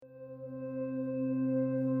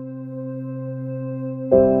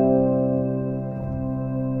As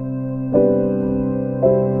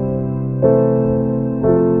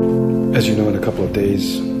you know, in a couple of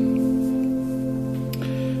days,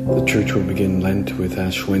 the church will begin Lent with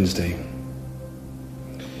Ash Wednesday.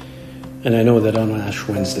 And I know that on Ash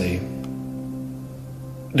Wednesday,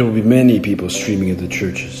 there will be many people streaming into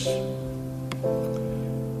churches.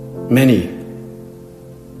 Many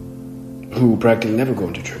who practically never go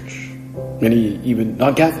into church. Many even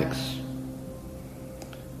not Catholics.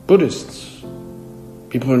 Buddhists.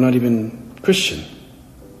 People who are not even Christian.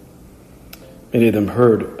 Many of them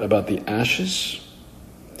heard about the ashes.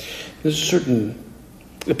 There's a certain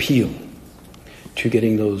appeal to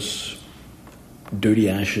getting those dirty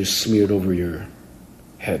ashes smeared over your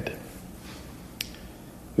head.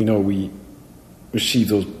 We know we receive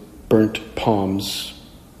those burnt palms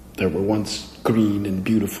that were once green and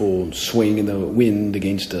beautiful, swaying in the wind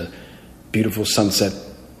against a beautiful sunset,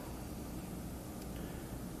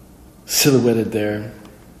 silhouetted there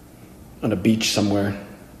on a beach somewhere.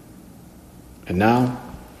 And now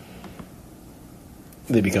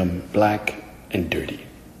they become black and dirty.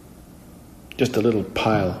 Just a little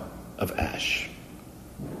pile of ash.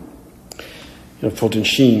 Fulton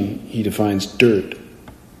Sheen, he defines dirt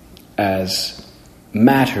as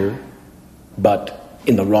matter, but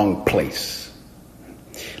in the wrong place.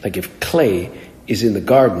 Like if clay is in the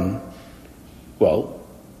garden, well,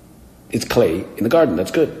 it's clay in the garden,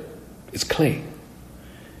 that's good. It's clay.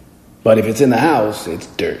 But if it's in the house, it's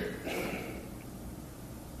dirt.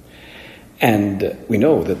 And we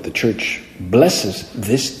know that the church blesses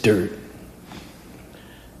this dirt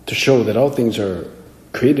to show that all things are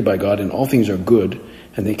created by God and all things are good,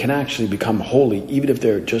 and they can actually become holy even if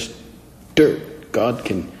they're just dirt. God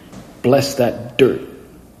can bless that dirt.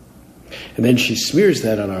 And then she smears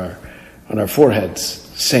that on our foreheads,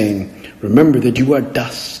 saying, remember that you are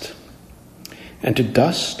dust, and to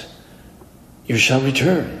dust you shall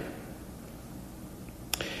return.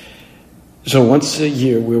 So once a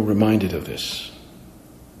year we're reminded of this,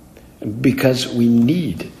 because we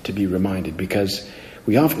need to be reminded, because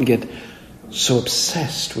we often get so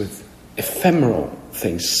obsessed with ephemeral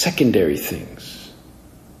things, secondary things.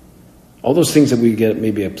 All those things that we get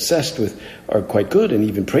maybe obsessed with are quite good and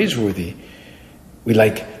even praiseworthy. We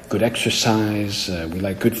like good exercise, we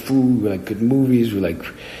like good food, we like good movies, we like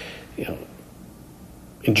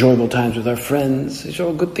enjoyable times with our friends. These are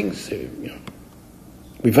all good things.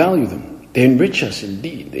 We value them. They enrich us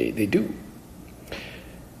indeed, they do.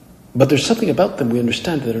 But there's something about them we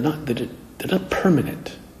understand that they're not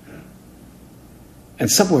permanent. And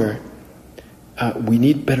somewhere we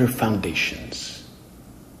need better foundations.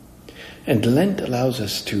 And Lent allows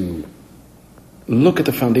us to look at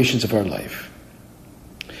the foundations of our life.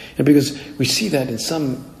 And because we see that in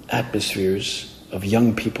some atmospheres of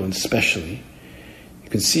young people especially, you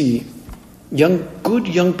can see good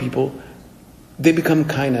young people, they become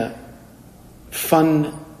kind of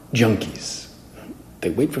fun junkies. They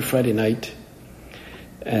wait for Friday night,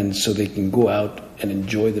 and so they can go out and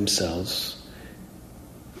enjoy themselves,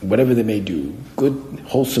 whatever they may do. Good,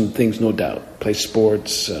 wholesome things, no doubt. Play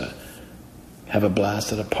sports, have a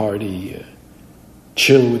blast at a party,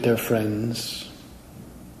 chill with their friends.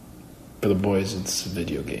 For the boys, it's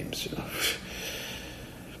video games.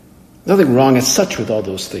 Nothing wrong as such with all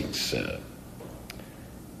those things.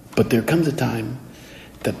 But there comes a time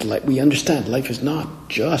that we understand life is not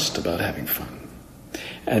just about having fun.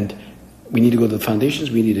 And we need to go to the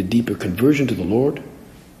foundations. We need a deeper conversion to the Lord.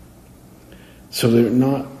 So they're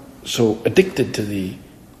not so addicted to the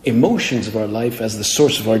emotions of our life as the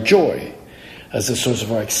source of our joy, as the source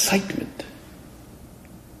of our excitement.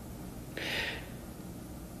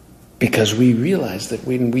 Because we realize that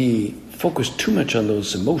when we focus too much on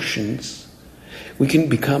those emotions, we can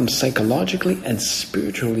become psychologically and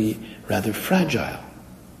spiritually rather fragile.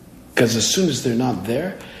 Because as soon as they're not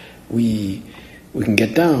there, we can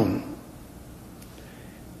get down.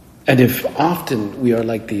 And if often we are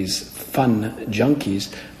like these fun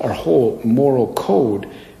junkies, our whole moral code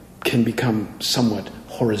can become somewhat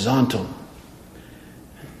horizontal.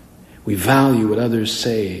 We value what others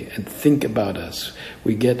say and think about us.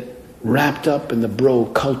 We get wrapped up in the bro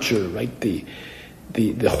culture, right?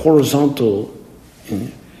 The horizontal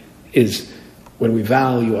is when we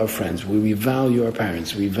value our friends, when we value our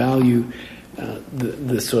parents, we value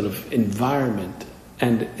the sort of environment.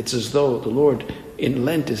 And it's as though the Lord in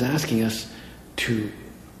Lent is asking us to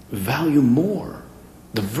value more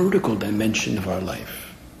the vertical dimension of our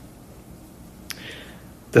life.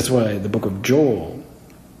 That's why the book of Joel,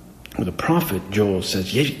 or the prophet Joel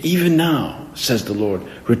says, "Yet even now, says the Lord,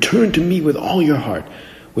 return to me with all your heart,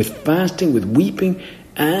 with fasting, with weeping,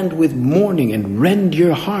 and with mourning, and rend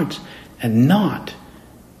your hearts and not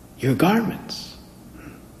your garments.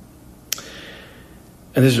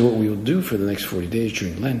 And this is what we will do for the next 40 days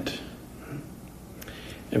during Lent.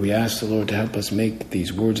 And we ask the Lord to help us make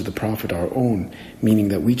these words of the prophet our own, meaning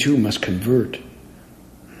that we too must convert.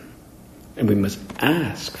 And we must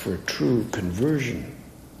ask for a true conversion,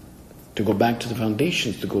 to go back to the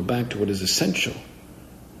foundations, to go back to what is essential.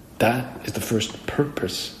 That is the first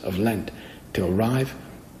purpose of Lent, to arrive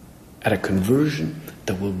at a conversion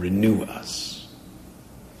that will renew us,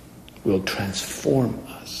 will transform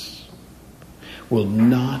us, will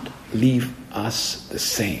not leave us the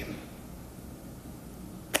same.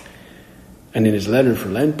 And in his letter for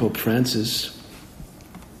Lent, Pope Francis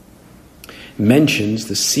mentions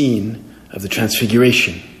the scene of the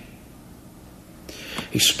Transfiguration,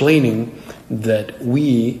 explaining that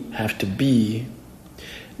we have to be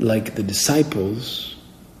like the disciples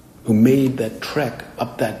who made that trek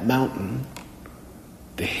up that mountain,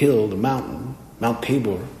 the hill, the mountain, Mount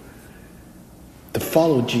Tabor, to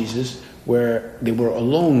follow Jesus, where they were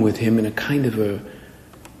alone with him in a kind of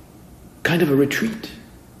a retreat.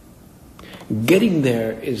 Getting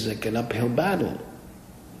there is like an uphill battle.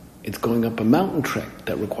 It's going up a mountain trek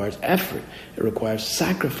that requires effort. It requires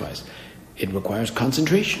sacrifice. It requires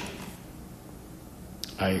concentration.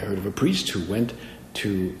 I heard of a priest who went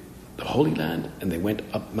to the Holy Land and they went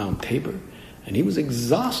up Mount Tabor, and he was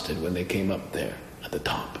exhausted when they came up there at the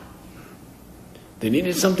top. They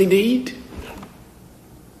needed something to eat.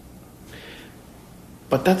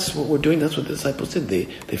 But that's what we're doing. That's what the disciples did.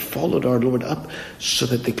 They followed our Lord up so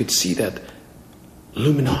that they could see that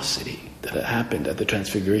luminosity that had happened at the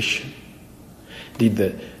Transfiguration.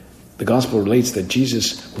 Indeed, the Gospel relates that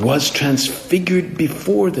Jesus was transfigured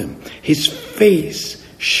before them. His face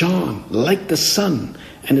shone like the sun,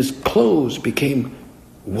 and his clothes became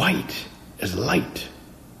white as light.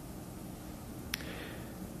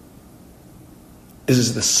 This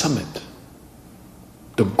is the summit,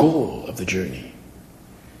 the goal of the journey.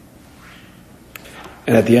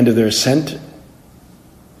 And at the end of their ascent,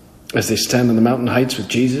 as they stand on the mountain heights with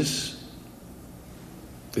Jesus,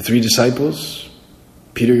 the three disciples,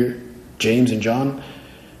 Peter, James, and John,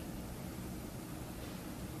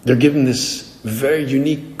 they're given this very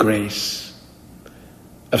unique grace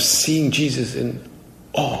of seeing Jesus in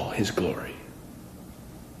all his glory,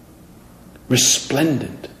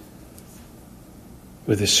 resplendent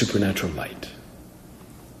with his supernatural light.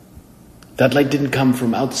 That light didn't come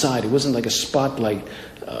from outside. It wasn't like a spotlight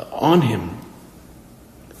on him,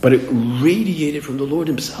 but it radiated from the Lord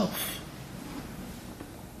himself.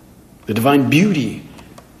 The divine beauty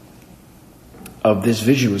of this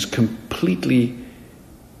vision was completely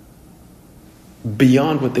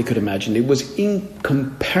beyond what they could imagine. It was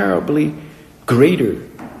incomparably greater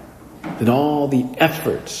than all the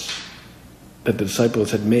efforts that the disciples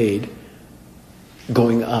had made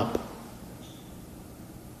going up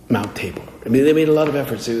Mount Tabor. I mean, they made a lot of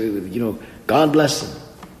efforts. God bless them.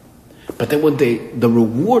 But then the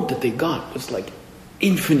reward that they got was like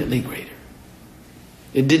infinitely greater.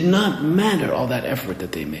 It did not matter all that effort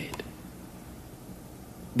that they made.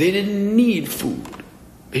 They didn't need food.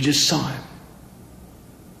 They just saw him.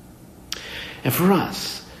 And for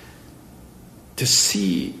us, to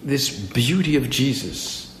see this beauty of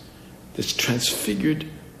Jesus, this transfigured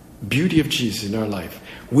beauty of Jesus in our life,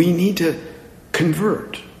 we need to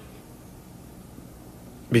convert.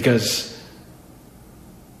 Because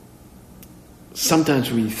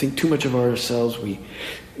sometimes we think too much of ourselves, we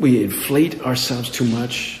inflate ourselves too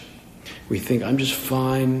much. We think, I'm just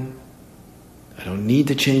fine, I don't need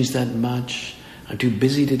to change that much, I'm too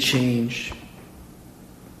busy to change.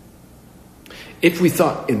 If we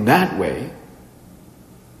thought in that way,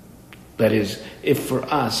 that is, if for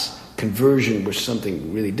us conversion was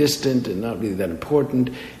something really distant and not really that important,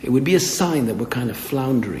 it would be a sign that we're kind of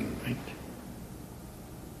floundering, right?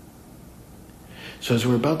 So as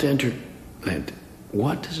we're about to enter Lent,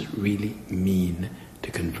 what does it really mean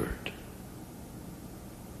to convert?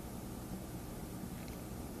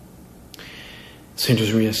 St.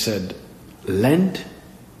 Josemaria said, Lent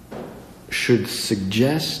should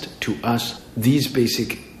suggest to us these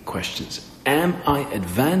basic questions. Am I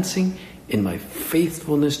advancing in my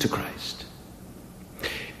faithfulness to Christ?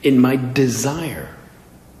 In my desire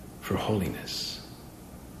for holiness?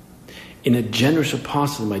 In a generous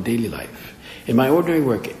apostle in my daily life? In my ordinary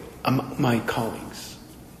work? My callings?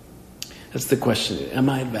 That's the question. Am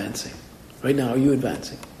I advancing? Right now, are you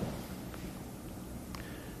advancing?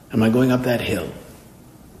 Am I going up that hill?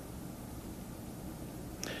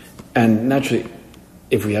 And naturally,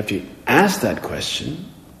 if we have to ask that question,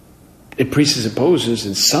 it presupposes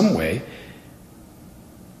in some way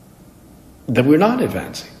that we're not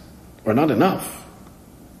advancing, or not enough.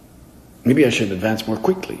 Maybe I should advance more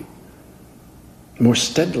quickly, more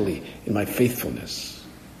steadily in my faithfulness,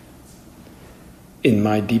 in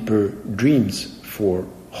my deeper dreams for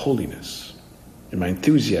holiness, in my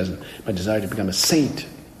enthusiasm, my desire to become a saint,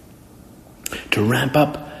 to ramp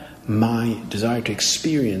up my desire to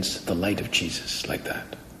experience the light of Jesus like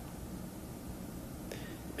that.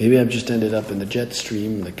 Maybe I've just ended up in the jet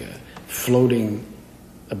stream, like floating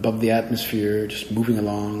above the atmosphere, just moving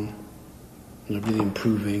along, not really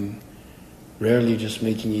improving, rarely just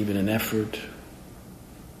making even an effort.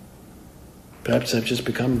 Perhaps I've just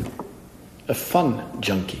become a fun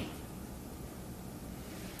junkie,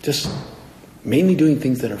 just mainly doing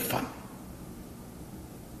things that are fun.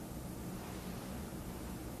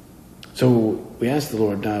 So we ask the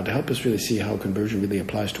Lord now to help us really see how conversion really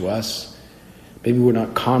applies to us. Maybe we're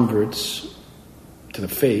not converts to the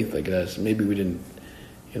faith, like us. Maybe we didn't,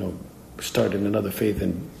 start in another faith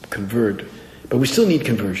and convert, but we still need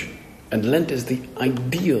conversion. And Lent is the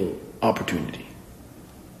ideal opportunity.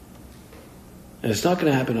 And it's not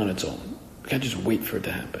going to happen on its own. We can't just wait for it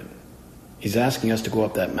to happen. He's asking us to go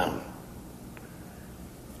up that mountain.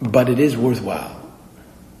 But it is worthwhile.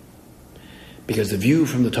 Because the view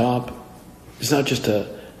from the top is not just a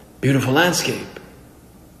beautiful landscape,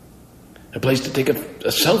 a place to take a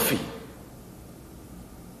selfie,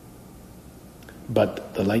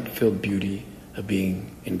 but the light-filled beauty of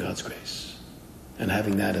being in God's grace and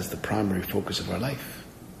having that as the primary focus of our life.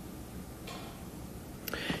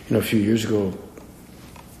 A few years ago,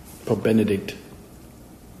 Pope Benedict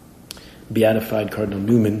beatified Cardinal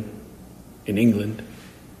Newman in England,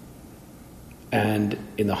 and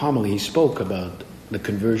in the homily he spoke about the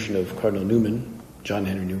conversion of Cardinal Newman, John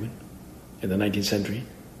Henry Newman, in the 19th century.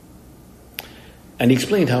 And he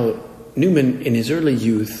explained how Newman, in his early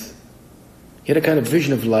youth, he had a kind of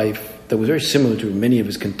vision of life that was very similar to many of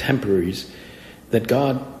his contemporaries, that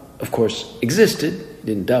God, of course, existed,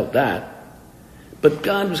 didn't doubt that, but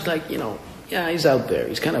God was like, he's out there.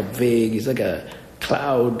 He's kind of vague. He's like a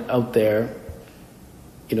cloud out there.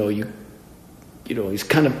 He's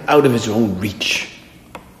kind of out of his own reach.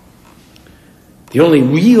 The only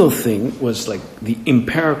real thing was like the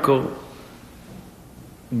empirical,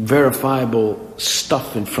 verifiable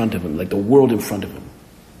stuff in front of him, like the world in front of him,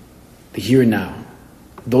 the here and now,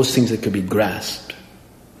 those things that could be grasped,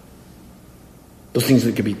 those things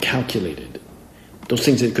that could be calculated, those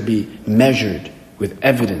things that could be measured with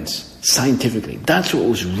evidence scientifically. That's what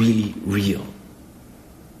was really real.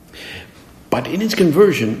 But in his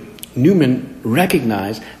conversion, Newman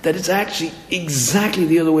recognized that it's actually exactly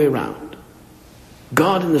the other way around.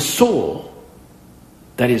 God in the soul,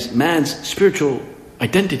 that is man's spiritual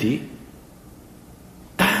identity,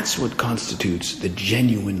 that's what constitutes the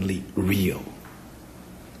genuinely real.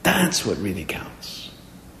 That's what really counts.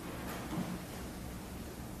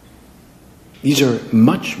 These are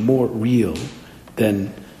much more real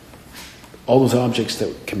than all those objects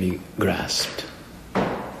that can be grasped.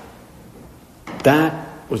 That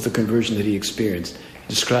was the conversion that he experienced. He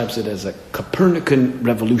describes it as a Copernican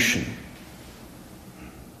revolution.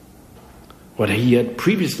 What he had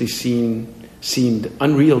previously seen seemed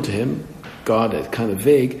unreal to him, God as kind of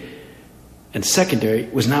vague, and secondary,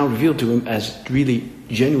 was now revealed to him as really,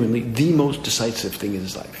 genuinely, the most decisive thing in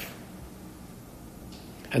his life.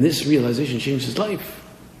 And this realization changed his life.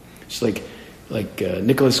 It's like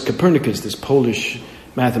Nicholas Copernicus, this Polish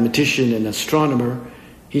mathematician and astronomer,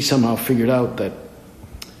 he somehow figured out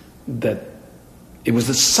that it was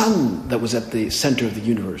the sun that was at the center of the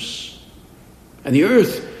universe. And the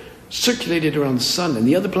earth circulated around the sun, and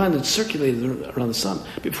the other planets circulated around the sun.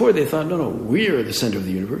 Before they thought, no, we're the center of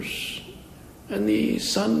the universe, and the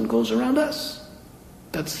sun goes around us.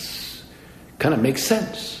 That's kind of makes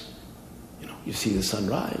sense. You see the sun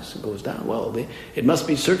rise and goes down. Well, it must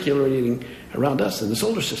be circulating around us in the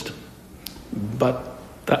solar system. But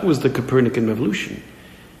that was the Copernican revolution.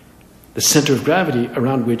 The center of gravity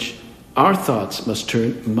around which our thoughts must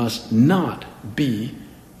turn must not be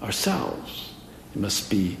ourselves. It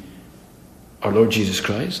must be our Lord Jesus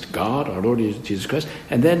Christ, God, our Lord Jesus Christ,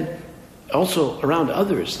 and then also around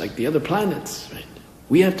others, like the other planets. Right?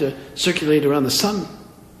 We have to circulate around the sun.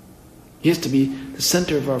 He has to be the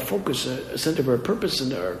center of our focus, a center of our purpose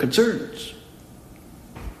and our concerns.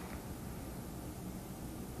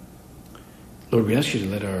 Lord, we ask you to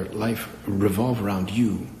let our life revolve around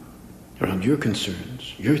you, around your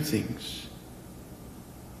concerns, your things.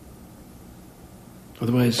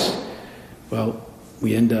 Otherwise,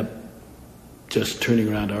 we end up just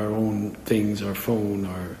turning around our own things, our phone,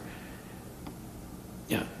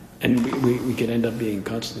 and we can end up being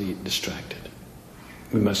constantly distracted.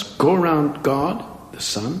 We must go around God, the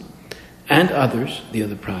sun, and others, the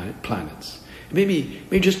other planets. Maybe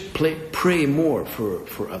just pray more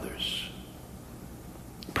for others.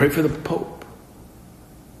 Pray for the Pope.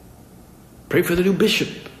 Pray for the new bishop.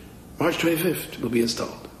 March 25th will be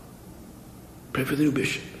installed. Pray for the new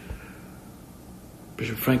bishop.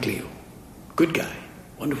 Bishop Frank Leo. Good guy.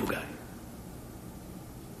 Wonderful guy.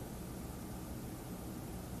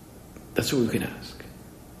 That's what we can ask.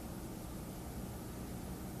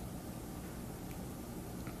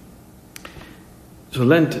 So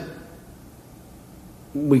Lent,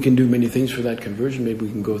 we can do many things for that conversion. Maybe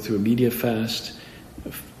we can go through a media fast, a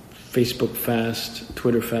Facebook fast,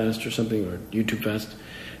 Twitter fast or something, or YouTube fast.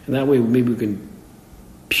 And that way maybe we can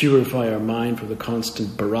purify our mind from the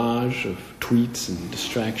constant barrage of tweets and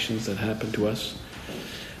distractions that happen to us.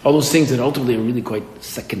 All those things that ultimately are really quite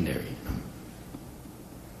secondary.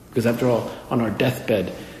 Because after all, on our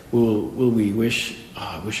deathbed, will we wish,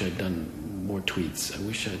 I wish I'd done more tweets. I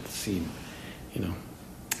wish I'd seen,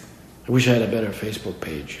 I wish I had a better Facebook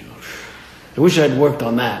page, I wish I'd worked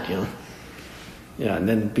on that, Yeah, and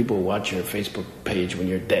then people watch your Facebook page when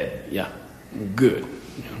you're dead. Yeah, good.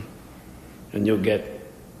 And you'll get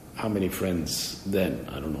how many friends then?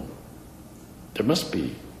 I don't know. There must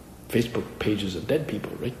be Facebook pages of dead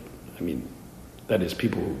people, right? I mean, that is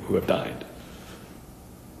people who have died.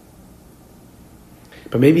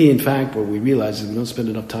 But maybe, in fact, what we realize is we don't spend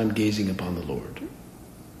enough time gazing upon the Lord.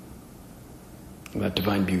 That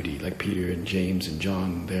divine beauty, like Peter and James and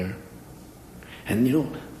John there.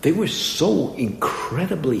 And, they were so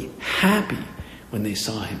incredibly happy when they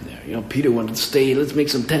saw him there. Peter wanted to stay. Let's make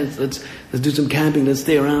some tents. Let's do some camping. Let's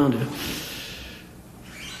stay around.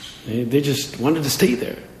 They just wanted to stay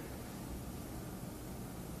there.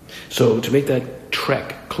 So to make that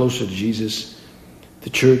trek closer to Jesus, the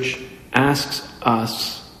church asks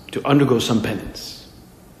us to undergo some penance.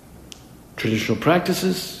 Traditional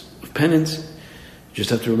practices of penance, you just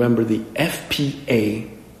have to remember the FPA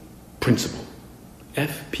principle.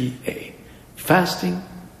 FPA. Fasting,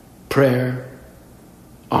 prayer,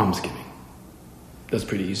 almsgiving. That's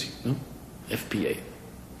pretty easy, no? FPA.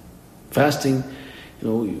 Fasting,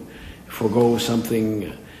 you forego something,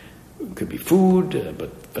 it could be food,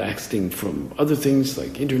 but fasting from other things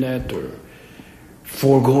like internet, or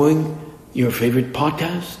foregoing your favorite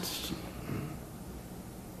podcasts.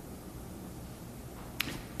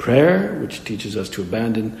 Prayer, which teaches us to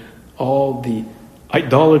abandon all the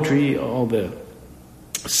idolatry, all the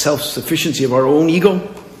self-sufficiency of our own ego.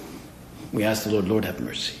 We ask the Lord, Lord, have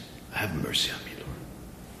mercy. Have mercy on me, Lord.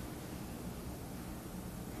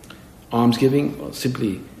 Almsgiving, well,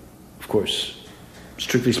 simply, of course,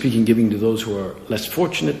 strictly speaking, giving to those who are less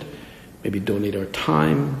fortunate. Maybe donate our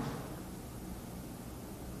time.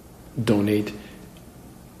 Donate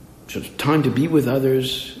time to be with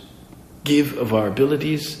others. Give of our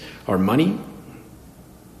abilities, our money.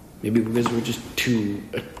 Maybe because we're just too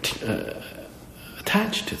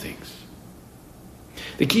attached to things.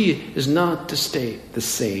 The key is not to stay the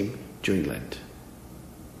same during Lent.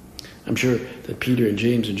 I'm sure that Peter and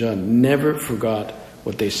James and John never forgot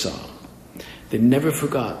what they saw. They never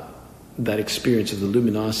forgot that experience of the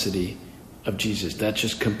luminosity of Jesus. That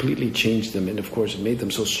just completely changed them, and of course it made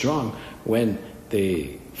them so strong when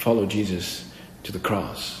they followed Jesus to the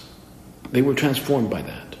cross. They were transformed by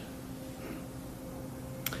that.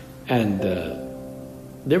 And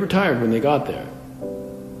they were tired when they got there.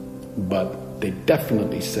 But they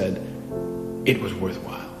definitely said it was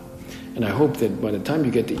worthwhile. And I hope that by the time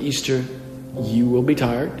you get to Easter, you will be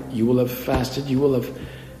tired. You will have fasted. You will have,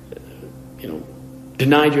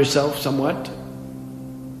 denied yourself somewhat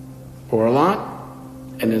or a lot.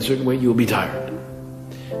 And in a certain way, you will be tired.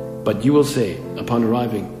 But you will say, upon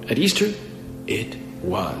arriving at Easter, it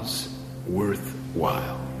was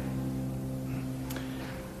worthwhile.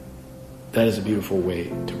 That is a beautiful way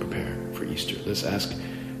to prepare for Easter. Let's ask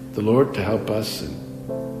the Lord to help us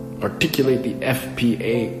and articulate the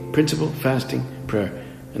FPA principle, fasting, prayer,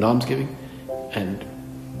 and almsgiving, and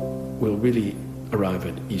we'll really arrive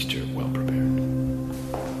at Easter well prepared.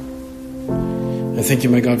 I thank you,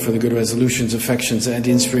 my God, for the good resolutions, affections, and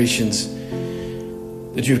inspirations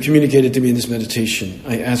that you have communicated to me in this meditation.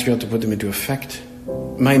 I ask you all to put them into effect.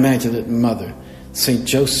 My Immaculate Mother, Saint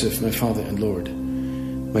Joseph, my Father and Lord,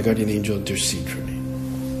 my guardian angel, intercede for me.